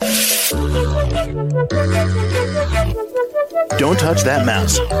Don't touch that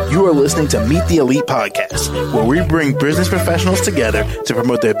mouse. You are listening to Meet the Elite Podcast, where we bring business professionals together to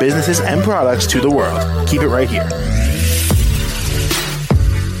promote their businesses and products to the world. Keep it right here.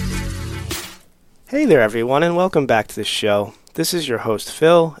 Hey there, everyone, and welcome back to the show. This is your host,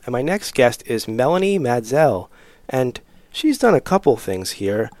 Phil, and my next guest is Melanie Madzel, and she's done a couple things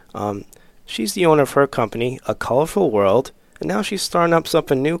here. She's the owner of her company, A Colorful World, and now she's starting up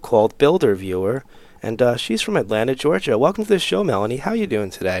something new called Builder Viewer, and she's from Atlanta, Georgia. Welcome to the show, Melanie. How are you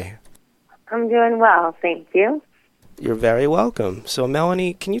doing today? I'm doing well, thank you. You're very welcome. So,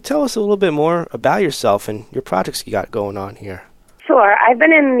 Melanie, can you tell us a little bit more about yourself and your projects you got going on here? Sure. I've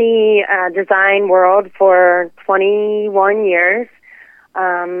been in the design world for 21 years.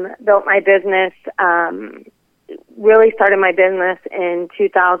 Built my business, really started my business in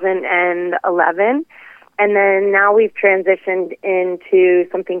 2011. And then now we've transitioned into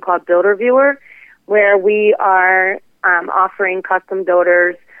something called Builder Viewer, where we are offering custom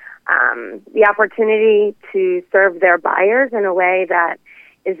builders the opportunity to serve their buyers in a way that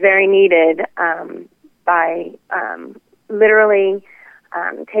is very needed by literally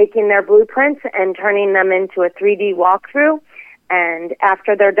taking their blueprints and turning them into a 3D walkthrough. And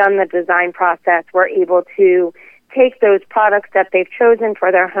after they're done the design process, we're able to take those products that they've chosen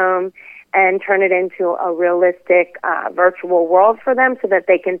for their home and turn it into a realistic virtual world for them so that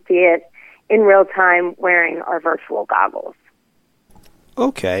they can see it in real time wearing our virtual goggles.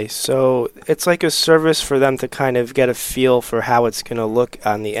 Okay, so it's like a service for them to kind of get a feel for how it's going to look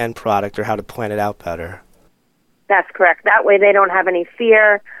on the end product or how to plan it out better. That's correct. That way they don't have any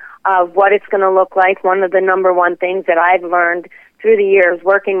fear of what it's going to look like. One of the number one things that I've learned through the years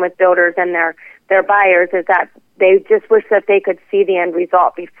working with builders and their buyers is that they just wish that they could see the end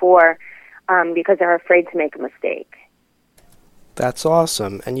result before because they're afraid to make a mistake. That's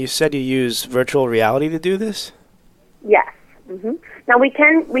awesome. And you said you use virtual reality to do this? Yes. Mm-hmm. Now we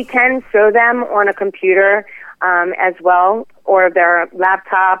can show them on a computer as well, or their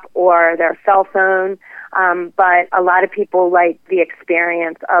laptop or their cell phone. But a lot of people like the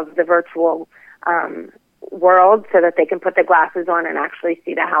experience of the virtual world so that they can put the glasses on and actually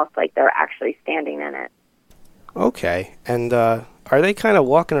see the house like they're actually standing in it. Okay. And are they kind of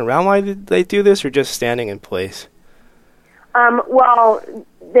walking around while they do this or just standing in place? Well,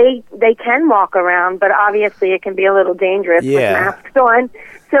 they can walk around, but obviously it can be a little dangerous with masks on.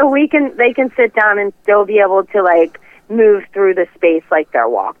 So they can sit down and still be able to move through the space like they're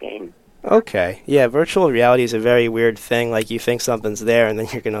walking. Okay. Yeah, virtual reality is a very weird thing. Like you think something's there and then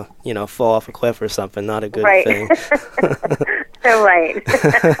you're going to, fall off a cliff or something. Not a good thing. Right.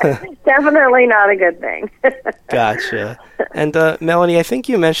 Definitely not a good thing. Gotcha. And Melanie, I think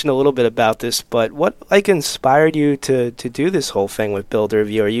you mentioned a little bit about this, but what inspired you to do this whole thing with Builder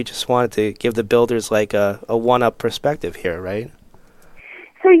Viewer? You just wanted to give the builders a one-up perspective here, right?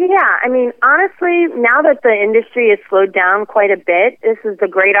 So, yeah, I mean, honestly, now that the industry has slowed down quite a bit, this is a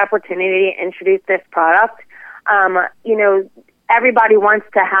great opportunity to introduce this product. Everybody wants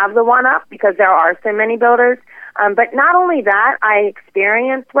to have the one-up because there are so many builders. But not only that, I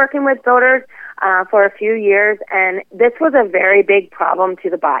experienced working with builders for a few years, and this was a very big problem to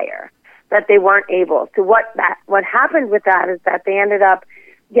the buyer, that they weren't able. So what happened with that is that they ended up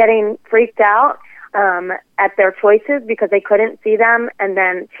getting freaked out at their choices because they couldn't see them, and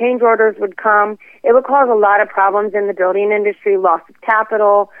then change orders would come. It would cause a lot of problems in the building industry, loss of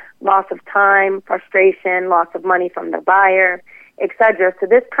capital, loss of time, frustration, loss of money from the buyer, etc. So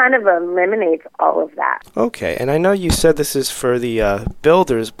this kind of eliminates all of that. Okay, and I know you said this is for the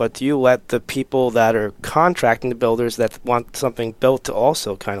builders, but do you let the people that are contracting the builders that want something built to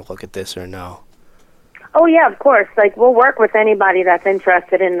also kind of look at this or no? Oh, yeah, of course. We'll work with anybody that's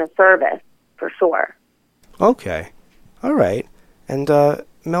interested in the service. For sure. Okay. All right. And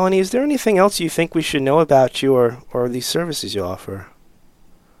Melanie, is there anything else you think we should know about you or these services you offer?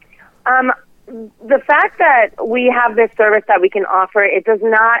 The fact that we have this service that we can offer, it does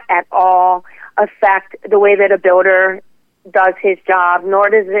not at all affect the way that a builder does his job,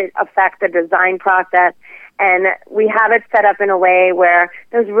 nor does it affect the design process. And we have it set up in a way where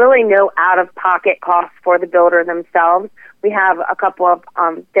there's really no out-of-pocket costs for the builder themselves. We have a couple of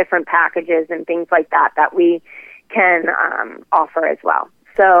different packages and things like that we can offer as well.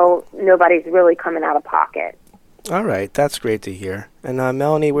 So nobody's really coming out of pocket. All right, that's great to hear. And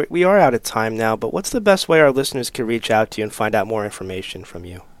Melanie, we are out of time now, but what's the best way our listeners can reach out to you and find out more information from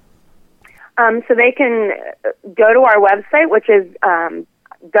you? So they can go to our website, which is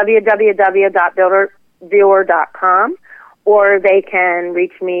www.builderviewer.com, or they can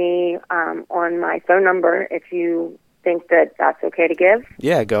reach me on my phone number if you think that that's okay to give.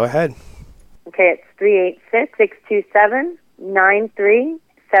 Yeah, go ahead. Okay, it's 386-627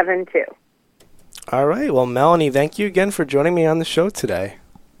 9372. All right. Well, Melanie, thank you again for joining me on the show today.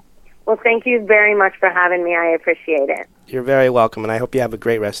 Well, thank you very much for having me. I appreciate it. You're very welcome, and I hope you have a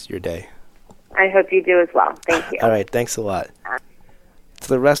great rest of your day. I hope you do as well. Thank you. All right. Thanks a lot. To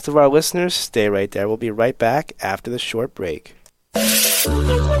the rest of our listeners, stay right there. We'll be right back after the short break.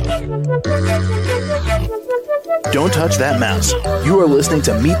 Don't touch that mouse. You are listening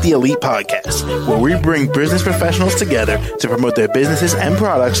to Meet the Elite Podcast, where we bring business professionals together to promote their businesses and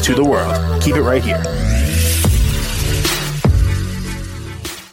products to the world. Keep it right here.